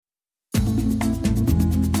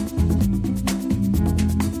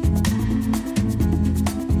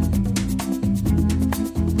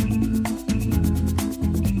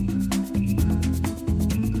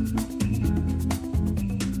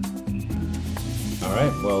All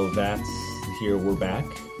right, well, that's here. We're back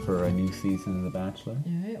for a new season of The Bachelor.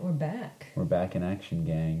 All right, we're back. We're back in action,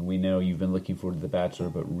 gang. We know you've been looking forward to The Bachelor,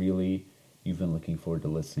 but really, you've been looking forward to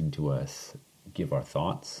listening to us give our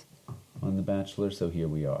thoughts on The Bachelor, so here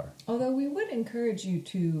we are. Although we would encourage you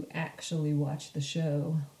to actually watch the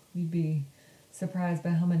show. You'd be surprised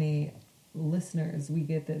by how many listeners we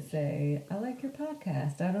get that say, I like your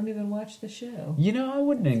podcast. I don't even watch the show. You know, I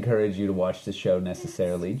wouldn't encourage you to watch the show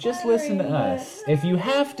necessarily. Just listen to us. If you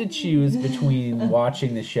have to choose between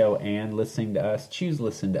watching the show and listening to us, choose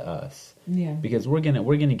listen to us. Yeah. Because we're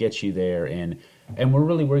gonna get you there, and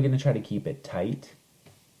we're gonna try to keep it tight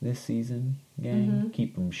this season, gang. Mm-hmm.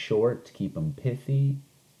 Keep them short, keep them pithy.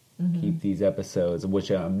 Mm-hmm. Keep these episodes, which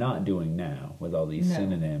I'm not doing now, with all these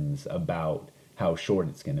synonyms about how short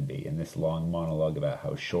it's going to be, and this long monologue about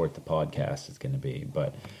how short the podcast is going to be.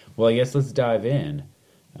 But, well, I guess let's dive in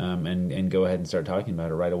and go ahead and start talking about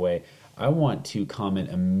it right away. I want to comment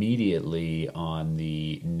immediately on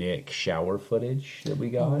the Nick shower footage that we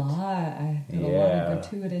got. A lot. I did a lot of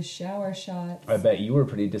gratuitous shower shots. I bet you were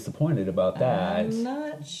pretty disappointed about that. I'm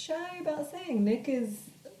not shy about saying Nick is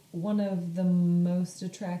one of the most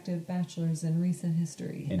attractive bachelors in recent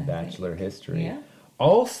history. In Bachelor history. Yeah.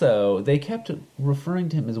 Also, they kept referring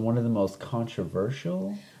to him as one of the most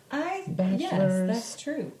controversial bachelors. Yes, that's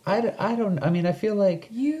true. I feel like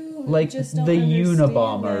You like just the don't understand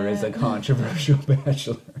Unabomber that. is a controversial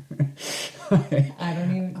bachelor. I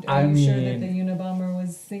don't even. Are you sure that the Unabomber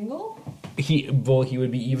was single? He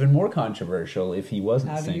would be even more controversial if he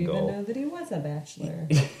wasn't How do you single. even know that he was a bachelor?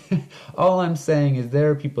 All I'm saying is there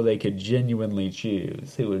are people they could genuinely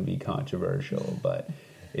choose who would be controversial, but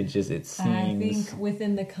it seems I think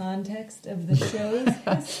within the context of the show's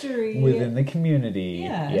history, within the community,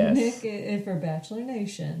 yes, Nick for Bachelor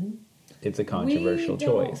Nation, it's a controversial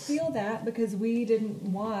choice. We don't feel that because we didn't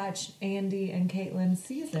watch Andy and Caitlin's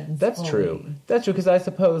seasons. That's fully. true. That's true, because I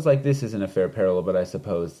suppose, like, this isn't a fair parallel, but I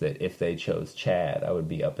suppose that if they chose Chad, I would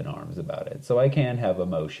be up in arms about it. So I can have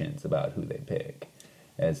emotions about who they pick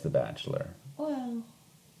as the Bachelor. Well,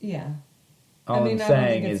 yeah. All I'm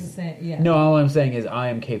saying is, no, all I'm saying is I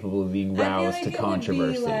am capable of being roused to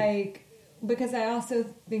controversy. Would be like, because I also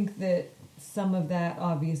think that some of that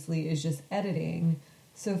obviously is just editing.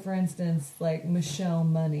 So, for instance, like Michelle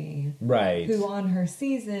Money, right, who on her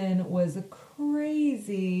season was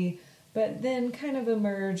crazy, but then kind of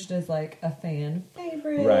emerged as like a fan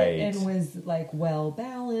favorite, right, and was like well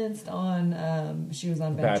balanced on. She was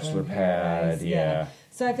on Bachelor Pad, yeah.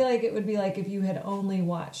 So I feel like it would be like if you had only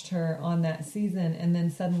watched her on that season, and then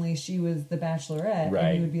suddenly she was the Bachelorette, right,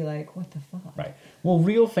 and you would be like, "What the fuck?" Right. Well,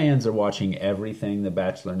 real fans are watching everything the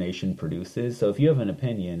Bachelor Nation produces. So if you have an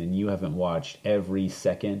opinion and you haven't watched every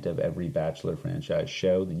second of every Bachelor franchise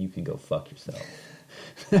show, then you can go fuck yourself.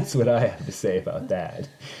 That's what I have to say about that.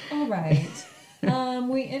 All right.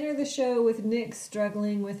 We enter the show with Nick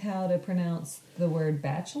struggling with how to pronounce the word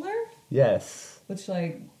bachelor. Yes. Which,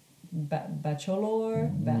 like, bachelor?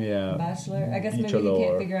 Yeah. Bachelor? I guess maybe he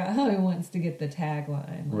can't figure out how he wants to get the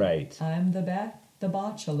tagline. Like, right. I'm the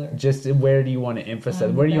bachelor. Just where do you want to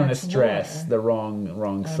emphasize? Where do you want to stress the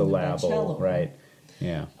wrong syllable? Right.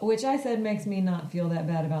 Yeah. Which I said makes me not feel that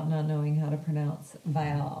bad about not knowing how to pronounce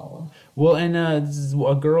Vial. Well, and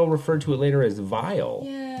a girl referred to it later as Vile.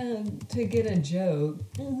 Yeah, to get a joke.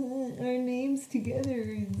 Our names together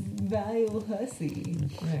is Vile Hussy.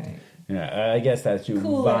 All right. Yeah, I guess that's true.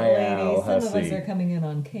 Cool, lady. Some of us are coming in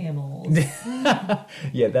on camels.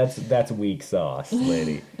 Yeah, that's weak sauce,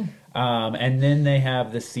 lady. And then they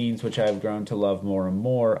have the scenes, which I've grown to love more and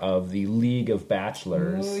more, of the League of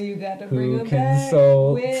Bachelors. Oh, you got to bring them back.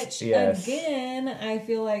 Which, again, I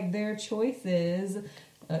feel like their choices,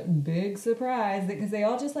 big surprise, because they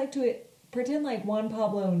all just like to pretend like Juan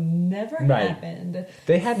Pablo never happened.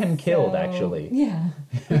 They had him killed, actually. Yeah.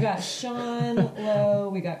 We got Sean Lowe,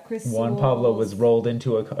 we got Chris Juan Pablo was rolled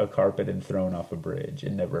into a carpet and thrown off a bridge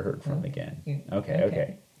and never heard from again.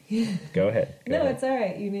 Okay. Go ahead. No, it's all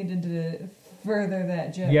right. You needed to further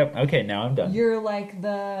that joke. Yep. Okay, now I'm done. You're like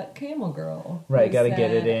the camel girl. Right, got to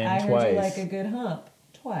get it in I twice. Heard you like a good hump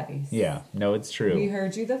twice. Yeah, no, it's true. We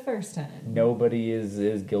heard you the first time. Nobody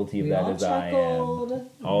is guilty of that as chuckled. I am.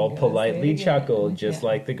 All politely chuckled, just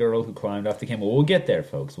like the girl who climbed off the camel. We'll get there,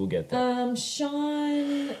 folks. We'll get there.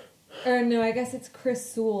 Sean... Or no, I guess it's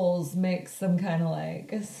Chris Sewells makes some kind of like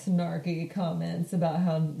snarky comments about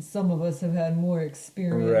how some of us have had more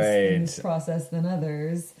experience in this process than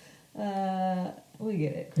others. We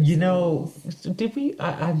get it. Chris Sewells. Did we?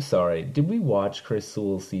 I'm sorry. Did we watch Chris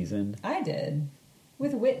Sewell's season? I did,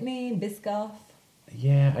 with Whitney Biscoff.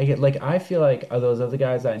 Yeah, I get like I feel like those other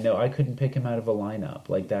guys I know I couldn't pick him out of a lineup.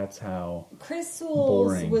 Like that's how Chris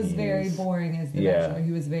Soules was very boring as the Bachelor.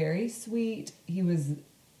 He was very sweet. He was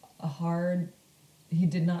he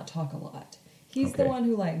did not talk a lot. He's the one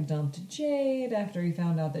who like dumped Jade after he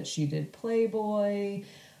found out that she did Playboy.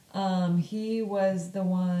 He was the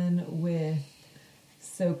one with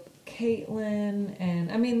Caitlyn,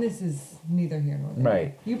 and I mean, this is neither here nor there.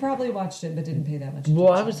 Right. You probably watched it, but didn't pay that much attention.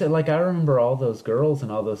 Well, I would say, like, I remember all those girls and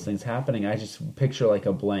all those things happening. I just picture, like,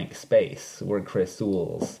 a blank space where Chris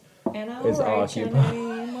Soules is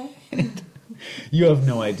occupied. You have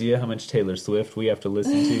no idea how much Taylor Swift we have to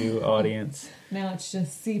listen to, audience. Now it's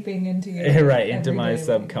just seeping into your right, into my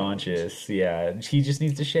subconscious. Yeah, he just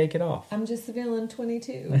needs to shake it off. I'm just feeling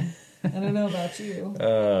 22. I don't know about you.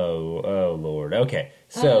 Oh, Lord. Okay,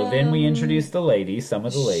 so then we introduced the ladies, some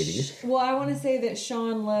of the ladies. Well, I want to say that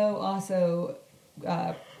Sean Lowe also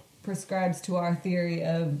prescribes to our theory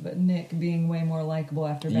of Nick being way more likable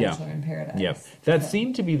after Bachelor in Paradise. Yep. That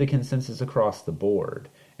seemed to be the consensus across the board.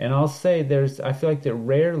 And I'll say I feel like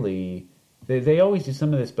they always do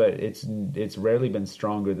some of this, but it's rarely been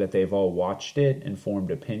stronger that they've all watched it and formed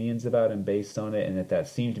opinions about him based on it, and that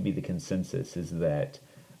seemed to be the consensus, is that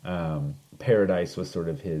Paradise was sort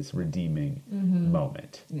of his redeeming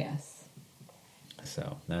moment. Yes.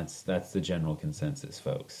 So that's the general consensus,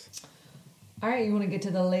 folks. All right, you want to get to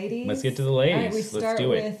the ladies? Let's get to the ladies. All right, we start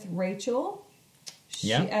with Rachel.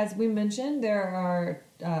 As we mentioned, there are,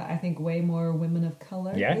 I think, way more women of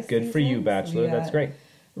color. Yeah, this good season. for you, Bachelor. That's great.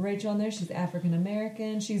 Rachel on there, she's African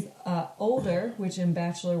American. She's older, which in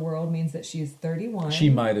Bachelor world means that she's 31. She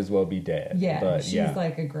might as well be dead. Yeah, but she's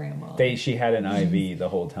like a grandma. She had an IV the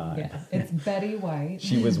whole time. Yeah, it's Betty White.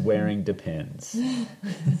 She was wearing Depends.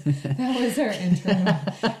 That was her intro.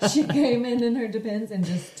 She came in her Depends and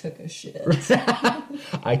just took a shit.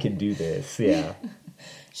 I can do this, yeah.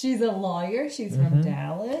 She's a lawyer. She's from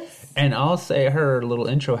Dallas. And I'll say her little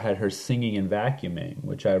intro had her singing and vacuuming,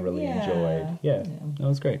 which I really enjoyed. Yeah, that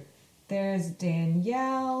was great. There's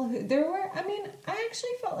Danielle. I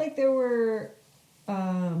actually felt like there were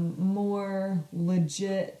more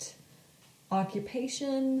legit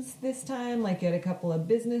occupations this time. Like, you had a couple of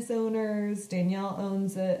business owners. Danielle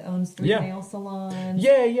owns 3 nail salons.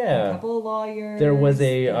 Yeah. A couple of lawyers. There was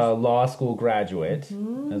a law school graduate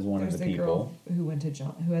as one of the people. Girl who went to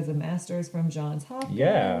who has a master's from Johns Hopkins.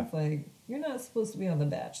 Yeah. Like, you're not supposed to be on The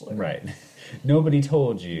Bachelor. Right. Nobody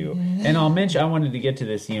told you. And I wanted to get to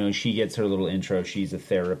this, she gets her little intro. She's a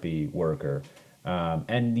therapy worker.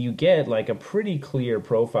 And you get like a pretty clear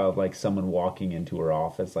profile of like someone walking into her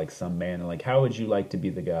office, like some man, and like, how would you like to be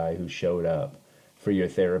the guy who showed up for your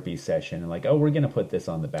therapy session? And like, oh, we're going to put this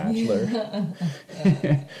on The Bachelor.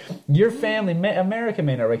 Your family, America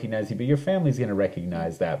may not recognize you, but your family's going to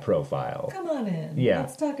recognize that profile. Come on in. Yeah.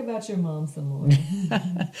 Let's talk about your mom some more.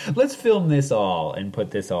 Let's film this all and put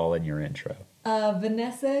this all in your intro.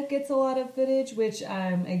 Vanessa gets a lot of footage, which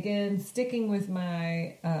I'm, again, sticking with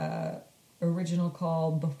my original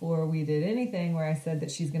call before we did anything, where I said that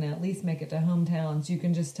she's going to at least make it to hometowns. You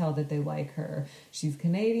can just tell that they like her. She's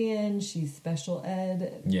Canadian. She's special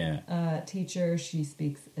ed teacher. She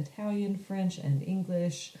speaks Italian, French, and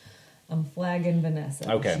English. I'm flagging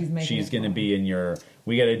Vanessa. Okay, she's going to be in your...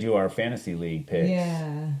 We got to do our fantasy league picks.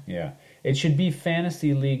 Yeah. It should be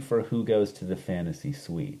fantasy league for who goes to the fantasy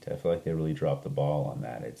suite. I feel like they really dropped the ball on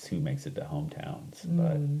that. It's who makes it to hometowns.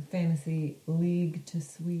 But fantasy league to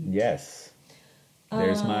suite. Yes.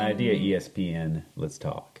 There's my idea, ESPN. Let's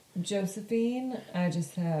talk. Josephine, I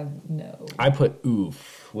just have no. I put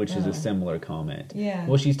oof, which is a similar comment. Yeah.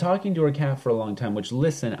 Well, she's talking to her cat for a long time, which,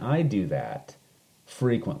 listen, I do that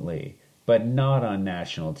frequently. But not on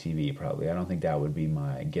national TV, probably. I don't think that would be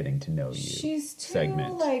my getting to know you She's too,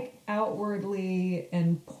 segment. Like, outwardly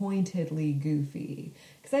and pointedly goofy.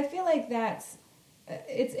 Because I feel like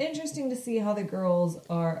it's interesting to see how the girls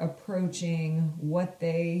are approaching what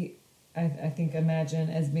they, I think,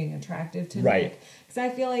 imagine as being attractive to Nick. Because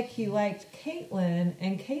I feel like he liked Caitlyn,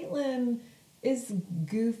 and Caitlyn is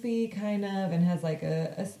goofy kind of and has like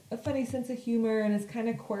a funny sense of humor and is kind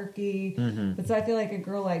of quirky. But so I feel like a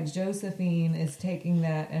girl like Josephine is taking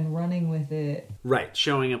that and running with it. Right,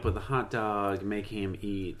 showing up with a hot dog, making him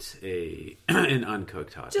eat an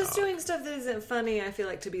uncooked hot dog. Just doing stuff that isn't funny, I feel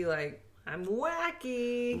like, to be like, I'm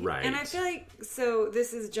wacky. Right. And I feel like, so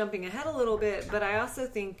this is jumping ahead a little bit, but I also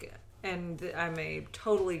think, and I may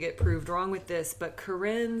totally get proved wrong with this, but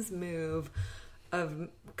Corinne's move of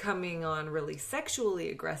coming on really sexually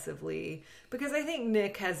aggressively, because I think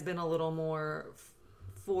Nick has been a little more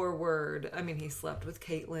forward. I mean, he slept with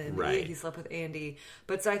Caitlyn, he slept with Andy,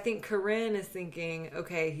 but so I think Corinne is thinking,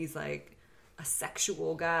 okay, he's like a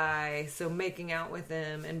sexual guy, so making out with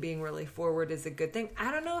him and being really forward is a good thing.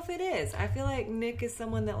 I don't know if it is. I feel like Nick is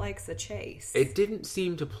someone that likes a chase. It didn't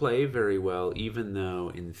seem to play very well, even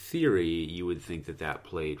though in theory you would think that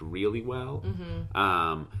played really well.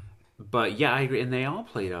 Mm-hmm. But yeah, I agree. And they all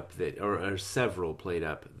played up that, or several played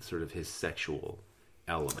up sort of his sexual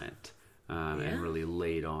element, and really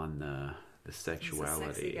laid on the sexuality. He's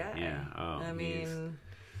a sexy guy. Yeah. Oh, I mean,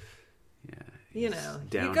 you know,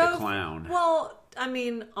 down to clown. Well, I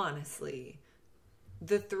mean, honestly,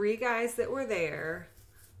 the three guys that were there,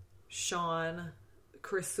 Sean,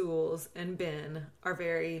 Chris Soules, and Ben, are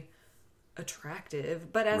very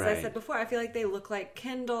attractive. But as I said before, I feel like they look like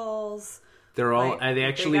Ken dolls. They're all. They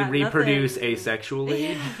actually reproduce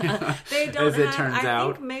asexually. Yeah. They don't. As it turns out,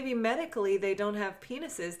 I think maybe medically they don't have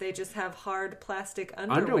penises. They just have hard plastic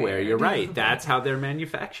underwear. You're right. That's how they're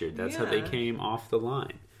manufactured. That's how they came off the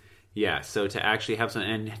line. Yeah. So to actually have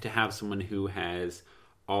someone who has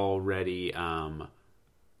already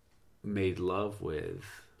made love with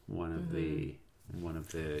one of the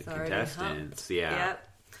contestants. Yeah. Yep.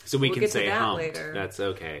 So we can say humped. Later. That's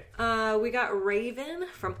okay. We got Raven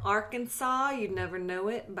from Arkansas. You'd never know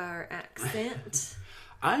it by her accent.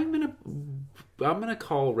 I'm gonna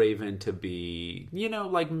call Raven to be,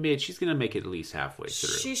 like mid. She's gonna make it at least halfway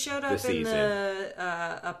through. She showed up in the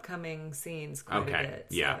upcoming scenes quite a bit.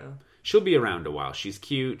 Yeah. So. She'll be around a while. She's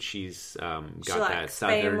cute. She's got that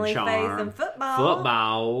southern charm. Family faith and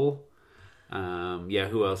football.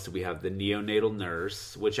 Who else do we have? The neonatal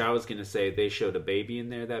nurse, which I was going to say they showed a baby in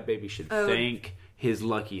there. That baby should thank his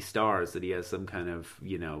lucky stars that he has some kind of,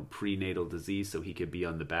 prenatal disease so he could be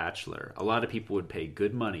on The Bachelor. A lot of people would pay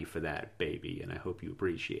good money for that baby, and I hope you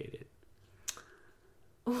appreciate it.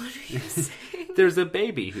 What are you saying? There's a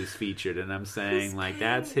baby who's featured, and I'm saying,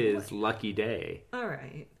 that's his lucky day. All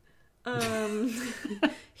right.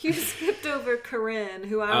 You skipped over Corinne,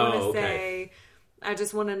 who I want to say... I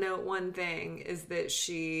just want to note one thing, is that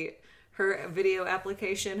her video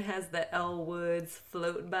application has the Elle Woods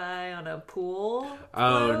float by on a pool float,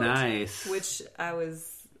 oh, nice. Which I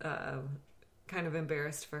was kind of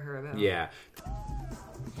embarrassed for her about. Yeah.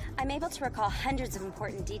 I'm able to recall hundreds of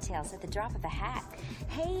important details at the drop of a hat.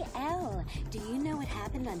 Hey, Elle, do you know what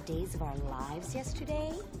happened on Days of Our Lives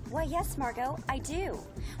yesterday? Why, yes, Margot, I do.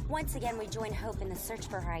 Once again, we join Hope in the search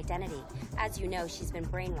for her identity. As you know, she's been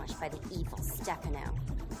brainwashed by the evil Stefano.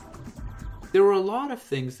 There were a lot of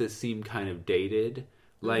things that seemed kind of dated.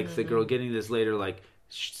 Like the girl getting this later,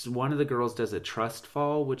 one of the girls does a trust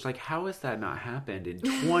fall, which, how has that not happened in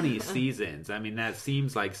 20 seasons? I mean, that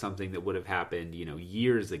seems like something that would have happened,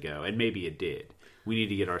 years ago, and maybe it did. We need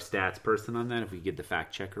to get our stats person on that. If we could get the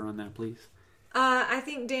fact checker on that, please. I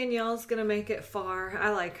think Danielle's going to make it far. I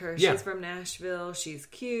like her. Yeah. She's from Nashville. She's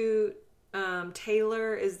cute.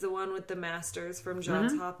 Taylor is the one with the masters from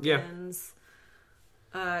Johns Hopkins.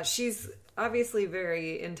 Yeah. She's obviously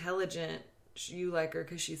very intelligent. You like her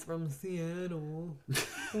because she's from Seattle.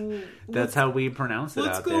 That's how we pronounce it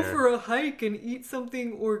out there. Let's go for a hike and eat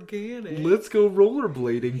something organic. Let's go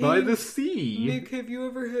rollerblading by the sea. Nick, have you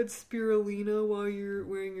ever had spirulina while you're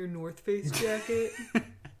wearing your North Face jacket?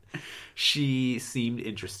 She seemed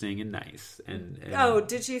interesting and nice. And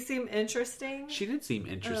did she seem interesting? She did seem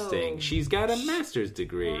interesting. She's got a master's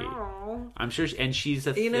degree. Wow. I'm sure, and she's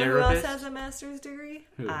a therapist. You know who else has a master's degree?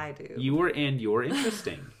 Who? I do. You're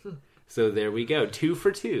interesting. So there we go. 2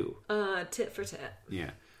 for 2. Tit for tat. Yeah.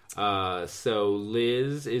 So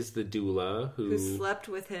Liz is the doula who slept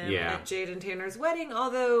with him at Jayden Tanner's wedding.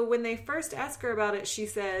 Although when they first ask her about it, she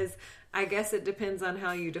says, I guess it depends on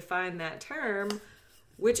how you define that term.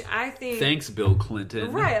 Which I think... Thanks, Bill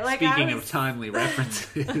Clinton. Right. Speaking of timely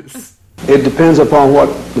references. It depends upon what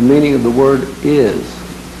the meaning of the word is.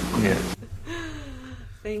 Yeah.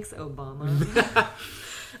 Thanks, Obama.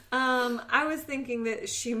 I was thinking that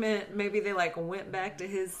she meant maybe they went back to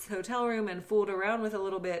his hotel room and fooled around with a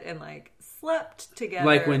little bit and slept together.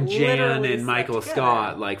 Like when Jan and Michael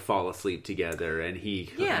Scott fall asleep together and he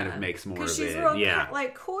kind of makes more of it. She's real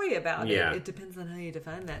coy about it. It depends on how you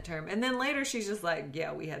define that term. And then later she's just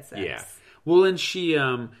we had sex. Yeah. Well, and she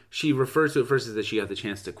refers to it first as that she got the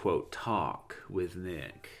chance to quote talk with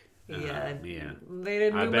Nick. Yeah. They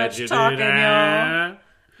didn't do much talking, y'all.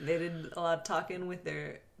 They did a lot of talking with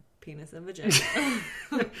their penis and vagina.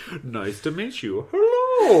 Nice to meet you.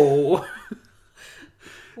 Hello.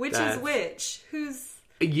 Which is which? Who's...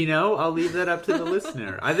 I'll leave that up to the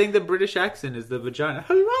listener. I think the British accent is the vagina.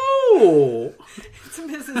 Hello. It's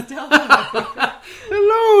Mrs. Delano.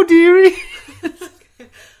 Hello, dearie.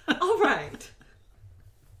 All right.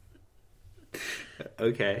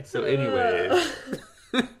 Okay, so anyway.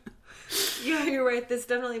 Yeah, you're right. This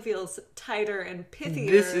definitely feels tighter and pithier.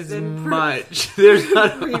 This is than much. There's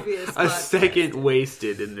not previous a second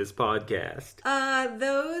wasted in this podcast.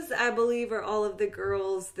 Those, I believe, are all of the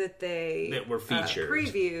girls that were featured.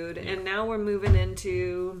 Previewed. Yeah. And now we're moving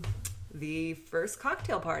into the first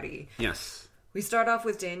cocktail party. Yes. We start off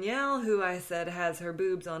with Danielle, who I said has her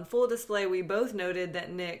boobs on full display. We both noted that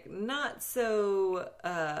Nick not so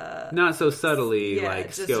subtly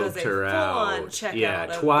scoped her out. Twice.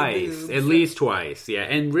 At boobs. Least twice. Yeah.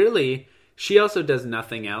 And really, she also does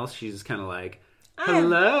nothing else. She's just kind of like,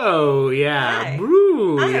 hello. Yeah.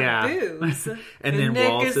 Woo. I have boobs. and then Nick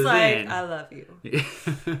waltzes is like, in. I love you.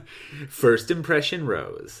 First impression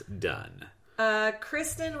rose. Done.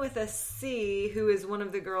 Kristen with a C, who is one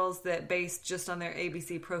of the girls that based just on their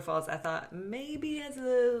ABC profiles, I thought maybe has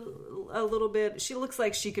a little bit. She looks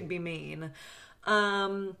like she could be mean.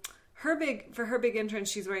 For her big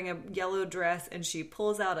entrance, she's wearing a yellow dress and she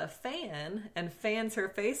pulls out a fan and fans her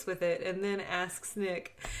face with it and then asks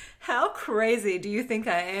Nick, how crazy do you think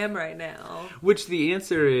I am right now? Which the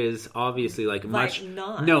answer is obviously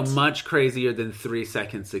much crazier than 3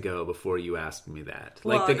 seconds ago before you asked me that.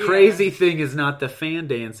 Well, the crazy thing is not the fan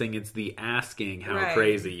dancing, it's the asking how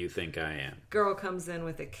crazy you think I am. Girl comes in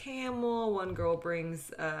with a camel, one girl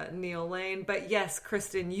brings Neil Lane, but yes,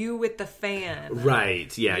 Kristen, you with the fan.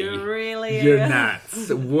 Right, yeah. You're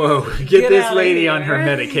nuts. Whoa, get this lady on her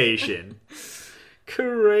medication.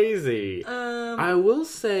 Crazy. I will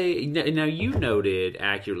say, now you noted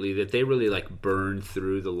accurately that they really burned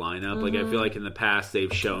through the lineup. Mm-hmm. I feel like in the past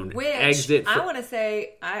they've shown exit. I want to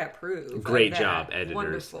say I approve. Great job, editors.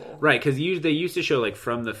 Wonderful. Right, because they used to show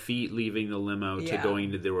from the feet leaving the limo to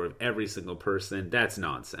going to the door of every single person. That's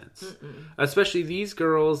nonsense. Mm-mm. Especially these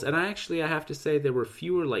girls, and I have to say there were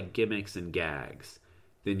fewer gimmicks and gags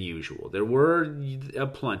than usual. There were a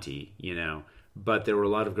plenty, but there were a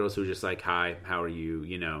lot of girls who were just like, hi, how are you?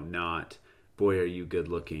 Not, boy, are you good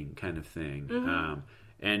looking kind of thing. Mm-hmm.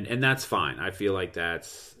 And that's fine. I feel like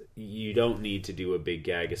you don't need to do a big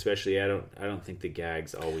gag, especially I don't think the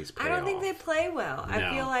gags always play I don't off. think they play well. No.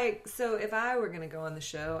 I feel like, so if I were going to go on the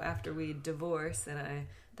show after we divorce and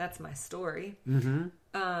that's my story. Mm-hmm.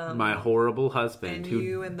 My horrible husband and who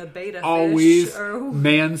you and the beta always fish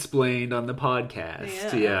mansplained on the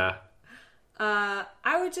podcast. Yeah.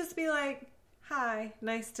 I would just be like, hi,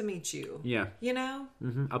 nice to meet you. Yeah.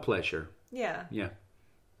 Mm-hmm. A pleasure. Yeah. Yeah.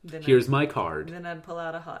 Then Here's my card. Then I'd pull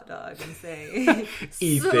out a hot dog and say,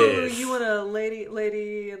 eat so this. You want a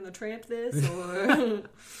lady in the tramp this? Or you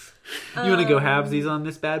want to go halvesies on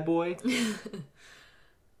this bad boy?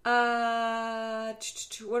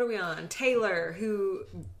 What are we on? Taylor, who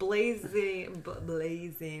blatantly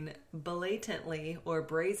or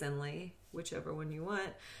brazenly, whichever one you want,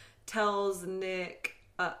 tells Nick,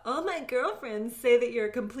 all my girlfriends say that you're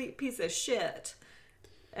a complete piece of shit.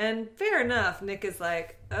 And fair enough, Nick is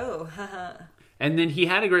like, oh, haha. And then he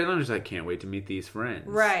had a great line. He's like, can't wait to meet these friends.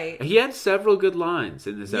 Right. He had several good lines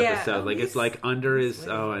in this episode. It's under his, sweet.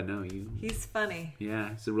 Oh, I know you. He's funny.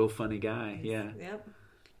 Yeah, he's a real funny guy. Yeah. Yep.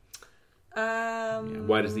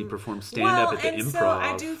 Why does he perform stand-up at the Improv? So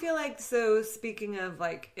I do feel like, speaking of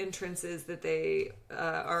entrances that they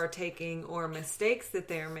are taking or mistakes that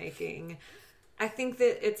they're making, I think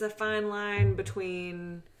that it's a fine line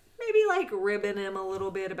between maybe ribbing him a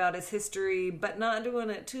little bit about his history, but not doing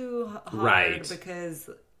it too hard. Right. Because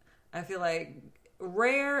I feel like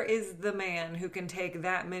rare is the man who can take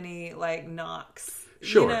that many knocks.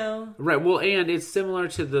 Sure. Right. Well, and it's similar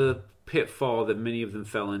to the pitfall that many of them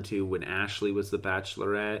fell into when Ashley was the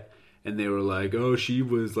Bachelorette, and they were like, oh, she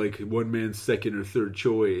was one man's second or third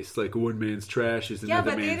choice, one man's trash is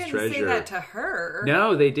another man's treasure. Yeah, but they didn't say that to her.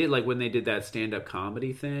 No, they did. When they did that stand-up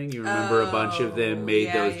comedy thing, you remember a bunch of them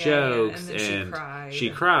made those jokes, yeah. And then she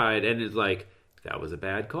cried, and it's that was a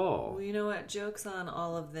bad call. Well, you know what? Joke's on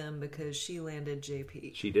all of them because she landed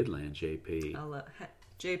JP. She did land JP.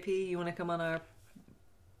 JP, you want to come on our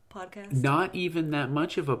podcast? Not even that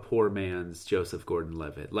much of a poor man's Joseph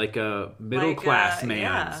Gordon-Levitt, a middle class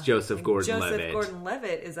man's Joseph Gordon-Levitt. Joseph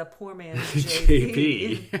Gordon-Levitt is a poor man's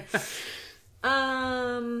JP.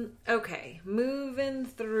 Okay, moving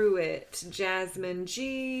through it. Jasmine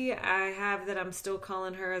G. I have that I'm still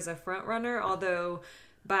calling her as a front runner, although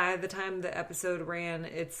by the time the episode ran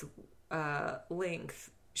its length,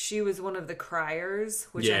 she was one of the criers,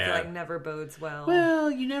 which I feel like never bodes well. Well,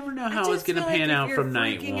 you never know how it's going to pan out from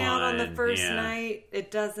night one. If you're freaking out on the first night,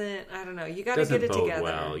 it doesn't, I don't know. You got to get it together.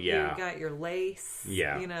 Well, yeah. You got your lace.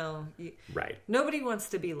 Yeah. Right. Nobody wants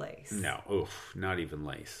to be lace. No. Oof. Not even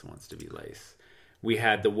lace wants to be lace. We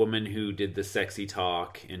had the woman who did the sexy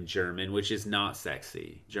talk in German, which is not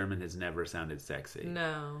sexy. German has never sounded sexy.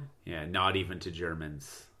 No. Yeah, not even to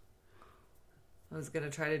Germans. I was going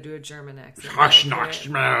to try to do a German accent.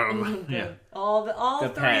 Yeah. All The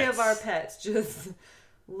three pets. of our pets just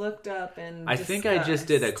looked up and I think I just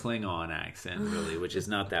did a Klingon accent, really, which is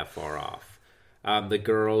not that far off. The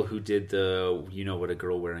girl who did the, you know what a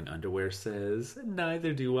girl wearing underwear says?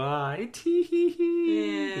 Neither do I.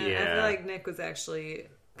 Yeah. I feel like Nick was actually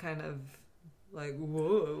kind of like,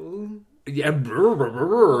 whoa. Yeah,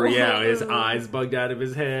 yeah, his eyes bugged out of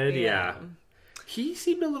his head. Yeah. He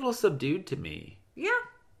seemed a little subdued to me. Yeah.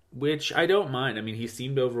 Which I don't mind. I mean, he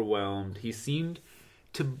seemed overwhelmed. He seemed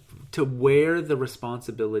to wear the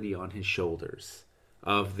responsibility on his shoulders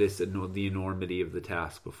of the enormity of the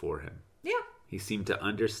task before him. Yeah. He seemed to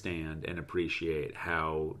understand and appreciate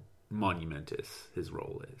how monumentous his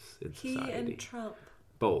role is in society. He and Trump.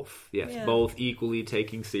 Both, yes. Yeah. Both equally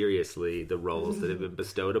taking seriously the roles that have been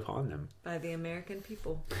bestowed upon them. By the American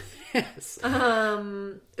people. Yes.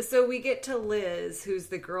 So we get to Liz, who's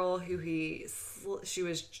the girl who she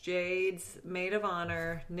was Jade's maid of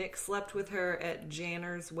honor. Nick slept with her at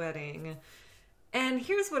Janner's wedding. And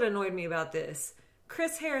here's what annoyed me about this.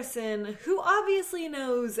 Chris Harrison, who obviously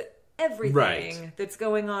knows everything that's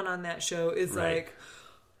going on that show, is like,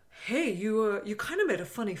 hey, you kind of made a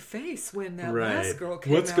funny face when that last girl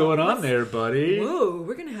came What's out. going on there, buddy? Whoa,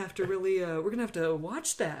 we're gonna have to really,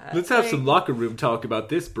 watch that. Let's have some locker room talk about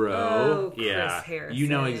this, bro. Oh, Chris Harrison. You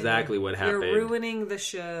know exactly what happened. You're ruining the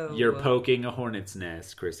show. You're poking a hornet's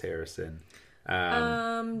nest, Chris Harrison.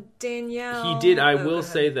 Danielle. He did. I will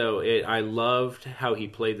say though, I loved how he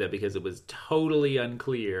played that because it was totally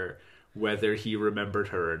unclear whether he remembered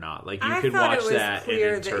her or not. Like you could watch that and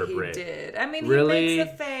interpret. That he did. I mean, really? He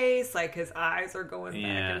makes a face, like his eyes are going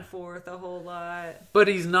back and forth a whole lot. But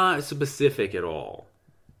he's not specific at all.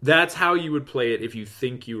 That's how you would play it if you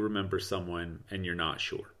think you remember someone and you're not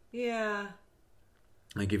sure. Yeah.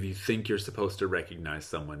 Like if you think you're supposed to recognize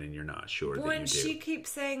someone and you're not sure that you do. When she keeps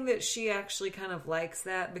saying that she actually kind of likes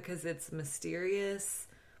that because it's mysterious.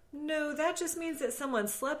 No, that just means that someone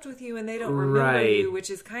slept with you and they don't remember you, which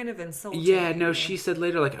is kind of insulting. Yeah, no, she said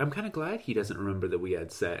later, like, I'm kind of glad he doesn't remember that we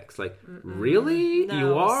had sex. Like, really? No,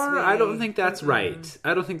 you are? sweetie. I don't think that's right.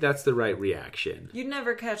 I don't think that's the right reaction. You'd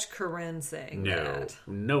never catch Corinne saying that.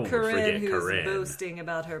 No one would Corinne, forget who's Corinne. boasting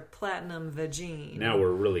about her platinum vagine. Now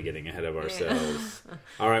we're really getting ahead of ourselves.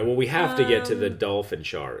 All right, well, we have to get to the dolphin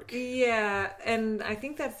shark. Yeah, and I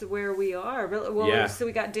think that's where we are. Well, so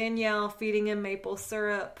we got Danielle feeding him maple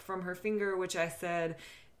syrup from her finger, which I said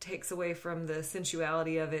takes away from the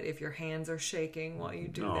sensuality of it if your hands are shaking while you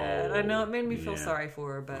do that. I know it made me feel sorry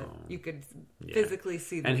for her, but you could physically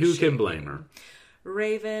see them. And who shaking. can blame her?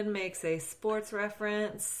 Raven makes a sports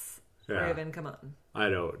reference. Yeah. Raven, come on. I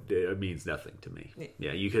don't. It means nothing to me.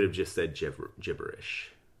 Yeah, you could have just said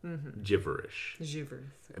gibberish. Mm-hmm. Gibberish. Gibberish.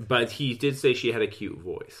 But he did say she had a cute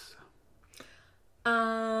voice.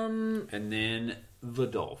 And then the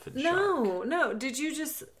dolphin shark.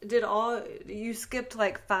 No. You skipped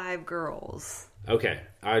like 5 girls. Okay.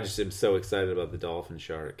 I just am so excited about the dolphin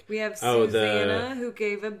shark. We have Susanna, who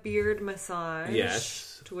gave a beard massage.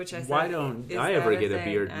 Yes. To which I said, why don't I ever get a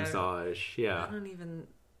beard massage? Yeah. I don't even...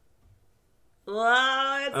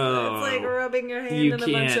 Well, it's like rubbing your hand in a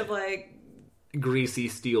bunch of like... greasy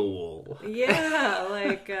steel wool. Yeah,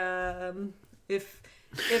 like if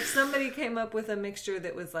somebody came up with a mixture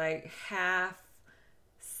that was like half,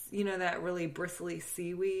 that really bristly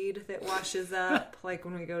seaweed that washes up, like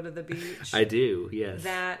when we go to the beach. I do, yes.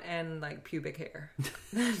 That and like pubic hair.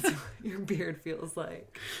 That's what your beard feels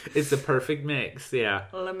like. It's a perfect mix, yeah.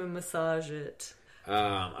 Let me massage it.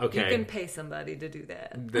 Okay. You can pay somebody to do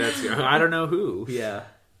that. I don't know who, yeah.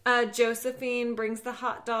 Josephine brings the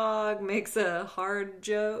hot dog, makes a hard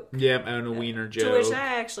joke. Yeah, and a wiener joke. To which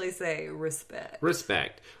I actually say respect.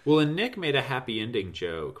 Respect. Well, and Nick made a happy ending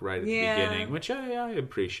joke right at the beginning, which I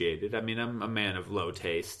appreciated. I mean, I'm a man of low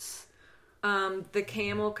tastes. The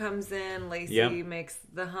camel comes in. Lacey makes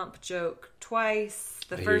the hump joke twice.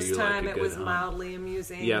 The first time it was mildly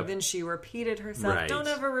amusing. Yep. Then she repeated herself. Right. Don't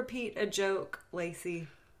ever repeat a joke, Lacey.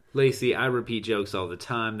 Lacey, I repeat jokes all the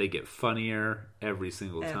time. They get funnier every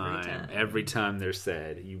single time. Every time they're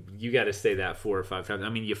said. You got to say that 4 or 5 times. I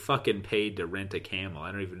mean, you fucking paid to rent a camel.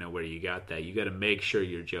 I don't even know where you got that. You got to make sure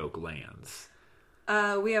your joke lands.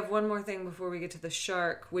 We have one more thing before we get to the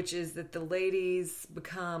shark, which is that the ladies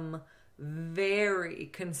become very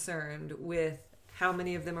concerned with how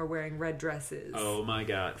many of them are wearing red dresses. Oh my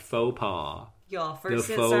god. Faux pas. Y'all, first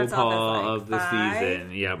the it faux starts pas off as like of the 5,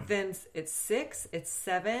 season. Yep. Then it's 6, it's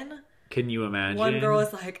 7. Can you imagine? One girl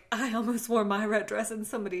is like, I almost wore my red dress and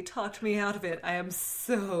somebody talked me out of it. I am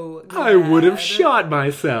so glad. I would have shot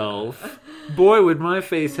myself. Boy, would my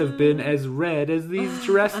face have been as red as these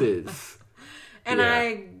dresses. And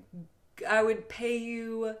yeah. I would pay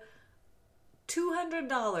you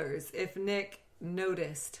 $200 if Nick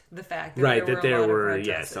noticed the fact that there were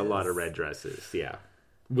a lot of red dresses. Yeah.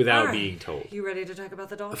 Without being told. You ready to talk about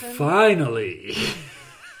the dolphin? Finally.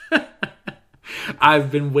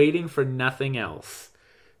 I've been waiting for nothing else.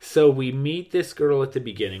 So we meet this girl at the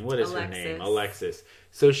beginning. What is her name? Alexis.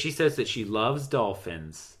 So she says that she loves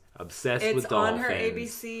dolphins, obsessed with dolphins. It's on her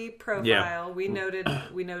ABC profile. Yeah. We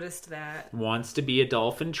noticed that. Wants to be a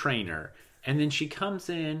dolphin trainer. And then she comes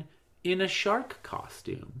in a shark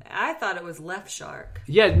costume. I thought it was Left Shark.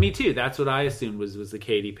 Yeah, me too. That's what I assumed was the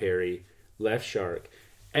Katy Perry Left Shark.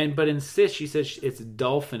 But insists, she says it's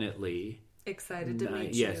dolphinately. Excited to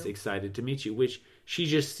meet you. Yes, excited to meet you, which she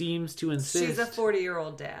just seems to insist. She's a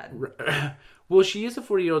 40-year-old dad. Well, she is a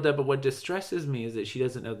 40-year-old dad, but what distresses me is that she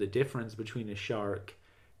doesn't know the difference between a shark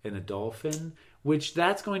and a dolphin, which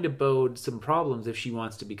that's going to bode some problems if she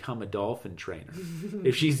wants to become a dolphin trainer.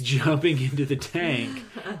 If she's jumping into the tank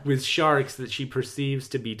with sharks that she perceives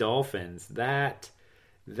to be dolphins, that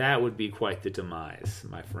would be quite the demise,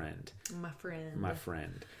 my friend. My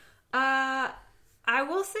friend. I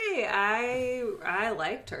will say I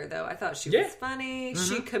liked her though. I thought she was funny. Mm-hmm.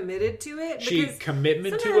 She committed to it.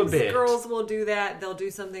 Commitment to a bit. Sometimes girls will do that. They'll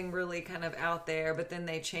do something really kind of out there, but then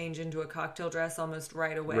they change into a cocktail dress almost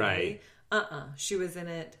right away. Right. She was in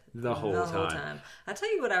it the whole time. I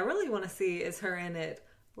tell you what I really want to see is her in it.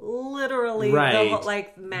 Literally, right.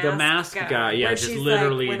 The mask guy. Yeah, just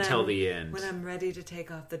literally like, until the end. When I'm ready to take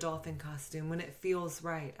off the dolphin costume, when it feels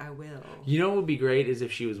right, I will. You know what would be great is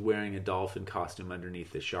if she was wearing a dolphin costume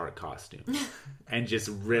underneath the shark costume. And just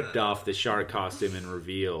ripped off the shark costume and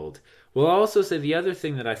revealed. Well, I'll also say the other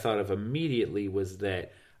thing that I thought of immediately was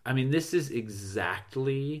that, I mean, this is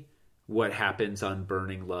exactly what happens on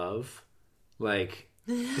Burning Love. Like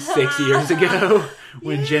 6 years ago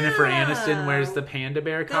when Jennifer Aniston wears the panda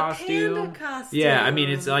bear costume. Panda costume. Yeah, I mean,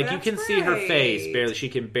 it's like you can see her face barely. She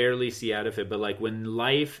can barely see out of it. But like when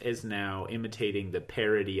life is now imitating the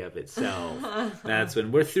parody of itself, that's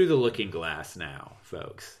when we're through the looking glass now,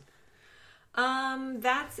 folks.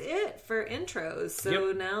 That's it for intros.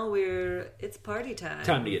 So now it's party time.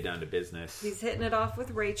 Time to get down to business. He's hitting it off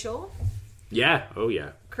with Rachel. Yeah. Oh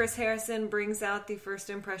yeah. Chris Harrison brings out the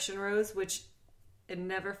first impression rose, which it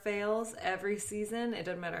never fails every season. It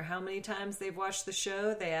doesn't matter how many times they've watched the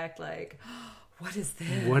show. They act like, oh, what is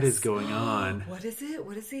this? What is going on? What is it?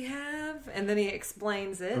 What does he have? And then he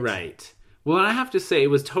explains it. Right. Well, I have to say, it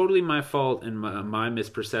was totally my fault and my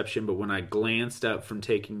misperception, but when I glanced up from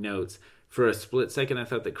taking notes, for a split second, I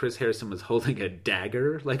thought that Chris Harrison was holding a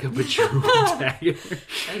dagger, like a bejeweled dagger.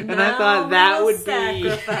 And I thought that would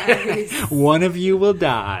be one of you will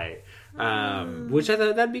die. Which I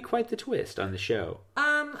thought that'd be quite the twist on the show.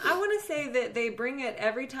 I want to say that they bring it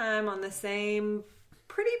every time on the same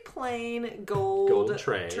pretty plain gold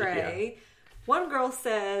tray. Yeah. One girl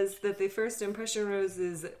says that the first impression rose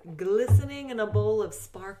is glistening in a bowl of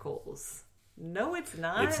sparkles. No, it's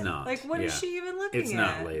not. It's not. Like, what is she even looking at? It's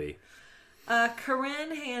not, lady.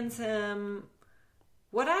 Corinne hands him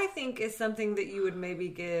what I think is something that you would maybe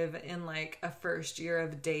give in like a first year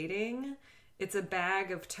of dating. It's a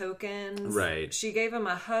bag of tokens. Right. She gave him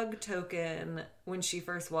a hug token when she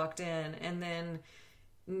first walked in. And then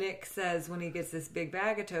Nick says when he gets this big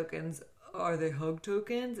bag of tokens, are they hug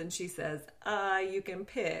tokens? And she says, you can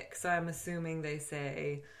pick. So I'm assuming they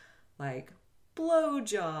say, like,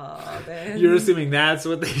 blowjob. And you're assuming that's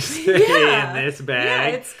what they say in this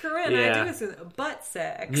bag? Yeah, it's Corinne. Yeah. I do assume butt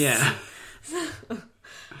sex. Yeah.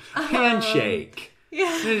 Handshake.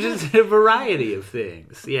 Yeah. There's just a variety of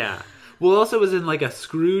things. Yeah. Well, also it was in like a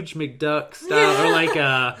Scrooge McDuck style,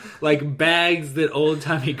 or like bags that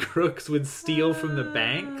old-timey crooks would steal from the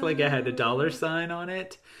bank. Like it had a $sign on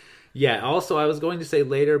it. Yeah, also I was going to say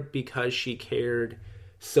later, because she cared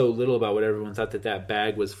so little about what everyone thought, that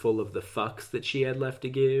bag was full of the fucks that she had left to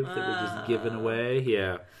give, that were just given away.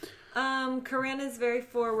 Yeah. Corinne is very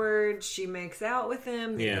forward. She makes out with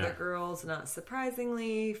him. The other girls, not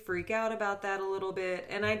surprisingly, freak out about that a little bit.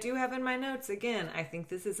 And I do have in my notes, again, I think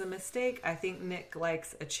this is a mistake. I think Nick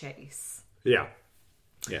likes a chase. Yeah.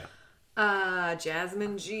 Yeah.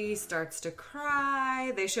 Jasmine G starts to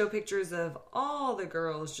cry. They show pictures of all the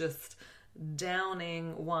girls just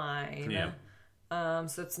downing wine. Yeah.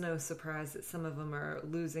 So it's no surprise that some of them are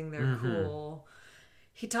losing their cool.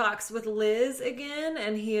 he talks with Liz again,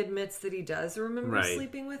 and he admits that he does remember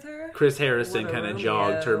sleeping with her. Chris Harrison kind of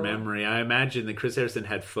jogged her memory. I imagine that Chris Harrison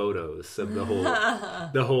had photos of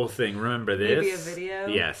the whole thing. Remember this? Maybe a video?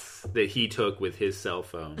 Yes, that he took with his cell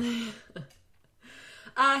phone.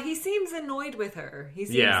 He seems annoyed with her. He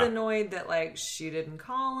seems annoyed that, like, she didn't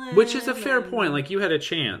call him. Which is a fair point. Like, you had a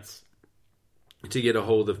chance to get a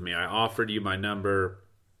hold of me. I offered you my number.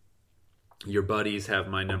 Your buddies have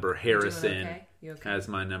my number. Harrison has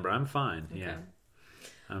my number. I'm fine. Okay. Yeah.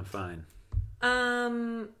 I'm fine.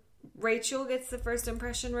 Rachel gets the first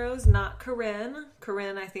impression rose, not Corinne.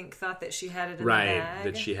 Corinne, I think, thought that she had it in the bag. Right,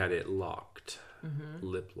 that she had it locked. Mm-hmm.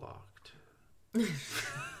 Lip locked.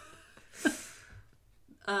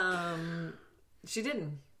 She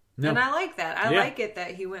didn't. No. And I like that. I like it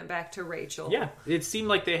that he went back to Rachel. Yeah. It seemed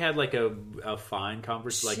like they had like a fine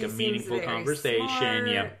conversation, like a meaningful conversation.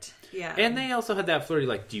 Smart. Yeah. And they also had that flirty,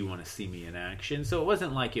 like, do you want to see me in action? So it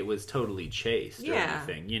wasn't like it was totally chaste or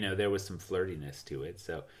anything. You know, there was some flirtiness to it.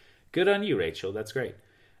 So good on you, Rachel. That's great.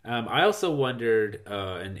 I also wondered,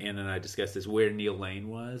 and Anna and I discussed this, where Neil Lane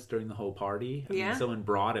was during the whole party. I mean, someone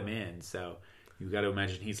brought him in, so you've got to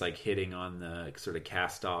imagine he's like hitting on the sort of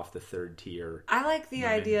cast off the third tier. I like the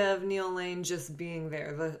idea of Neil Lane just being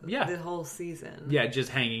there the whole season. Yeah, just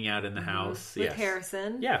hanging out in the house. With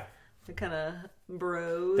Harrison. Yeah. The kind of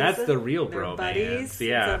bros. That's the real bromance. Buddies.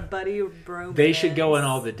 Yeah. It's a buddy bromance. They should go on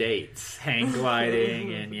all the dates. Hang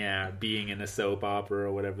gliding and being in a soap opera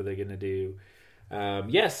or whatever they're going to do.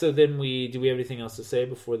 So then do we have anything else to say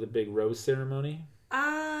before the big rose ceremony?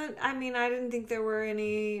 I mean, I didn't think there were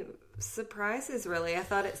any surprises, really. I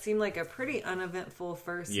thought it seemed like a pretty uneventful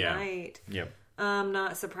first night. Yep.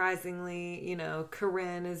 Not surprisingly, you know,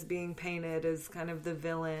 Corinne is being painted as kind of the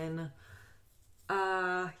villain.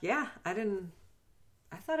 I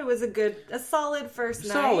thought it was a solid first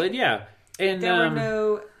night. Solid, yeah. And there were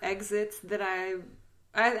no exits that I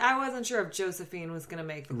wasn't sure if Josephine was going to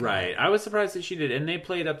make the cut. Right. I was surprised that she did. And they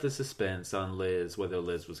played up the suspense on Liz, whether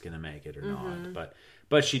Liz was going to make it or not.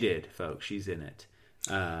 But she did, folks. She's in it.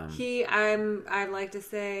 I'd like to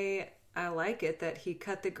say I like it that he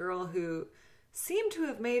cut the girl who seemed to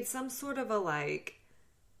have made some sort of a, like,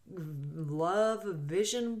 love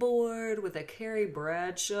vision board with a Carrie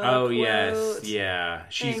Bradshaw quote. Yes, yeah.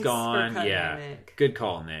 She's Thanks gone. Yeah. Nick. Good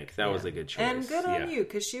call, Nick. That was a good choice. And good on you,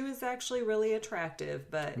 because she was actually really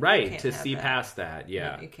attractive. But right, to see past that.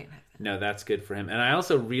 Yeah. No, you can't have that. No, that's good for him. And I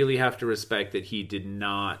also really have to respect that he did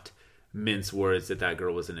not mince words that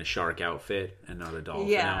girl was in a shark outfit and not a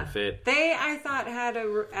dolphin outfit. They, I thought, had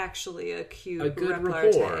actually a cute good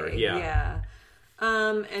rapport. Yeah.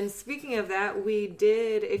 And speaking of that, we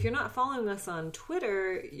did, if you're not following us on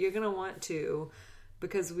Twitter, you're going to want to,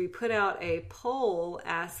 because we put out a poll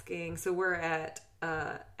asking, so we're at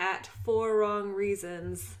 4 Wrong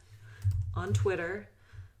Reasons on Twitter.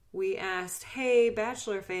 We asked, hey,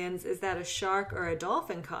 Bachelor fans, is that a shark or a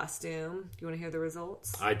dolphin costume? Do you want to hear the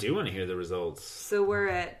results? I do want to hear the results. So we're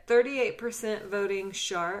at 38% voting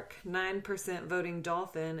shark, 9% voting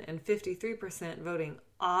dolphin, and 53% voting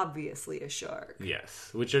obviously a shark. Yes,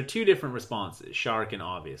 which are two different responses. Shark and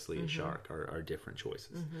obviously a shark are different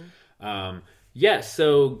choices.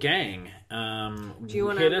 So gang, do you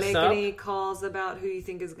want to make any calls about who you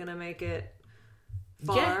think is going to make it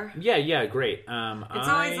far? Yeah, great. It's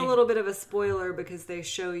always a little bit of a spoiler because they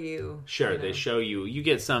show you. Sure, they show you. You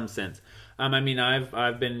get some sense. I mean,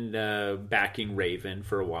 I've been backing Raven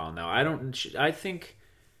for a while now. I think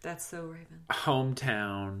that's so Raven.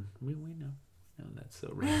 Hometown. We know. No, that's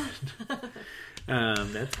so Raven.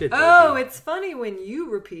 That's good. Oh, it's funny when you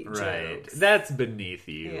repeat jokes. Right. That's beneath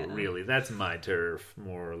you, really. That's my turf,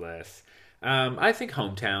 more or less. I think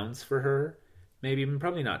Hometowns for her. Maybe,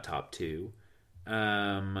 probably not top 2.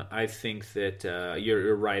 I think that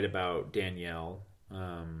you're right about Danielle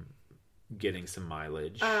getting some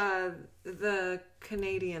mileage. The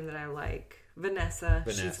Canadian that I like, Vanessa.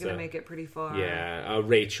 She's going to make it pretty far. Yeah.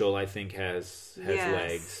 Rachel, I think, has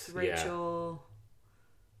legs. Rachel.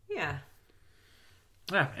 Yeah.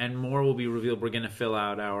 Yeah, and more will be revealed. We're going to fill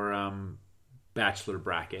out our bachelor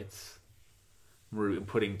brackets. We're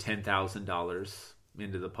putting $10,000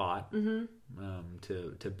 into the pot to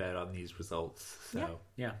bet on these results. So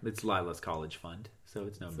it's Lila's college fund, so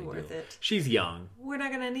it's no big worth deal. It. She's young. We're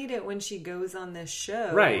not going to need it when she goes on this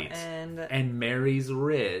show, right? And marries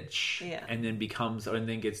rich, and then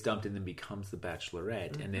gets dumped, and then becomes the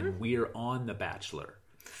Bachelorette, and then we're on the Bachelor.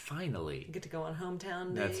 Finally, you get to go on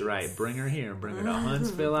hometown dates. That's right. Bring her here. Bring her to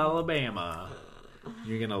Huntsville, Alabama.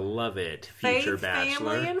 You're gonna love it, future Faith,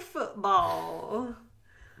 Bachelor. family, and football.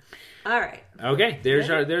 All right. Okay, there's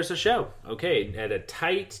a show. Okay, at a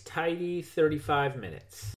tidy 35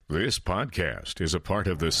 minutes. This podcast is a part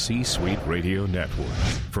of the C-Suite Radio Network.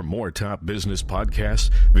 For more top business podcasts,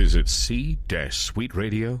 visit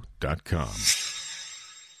c-suiteradio.com.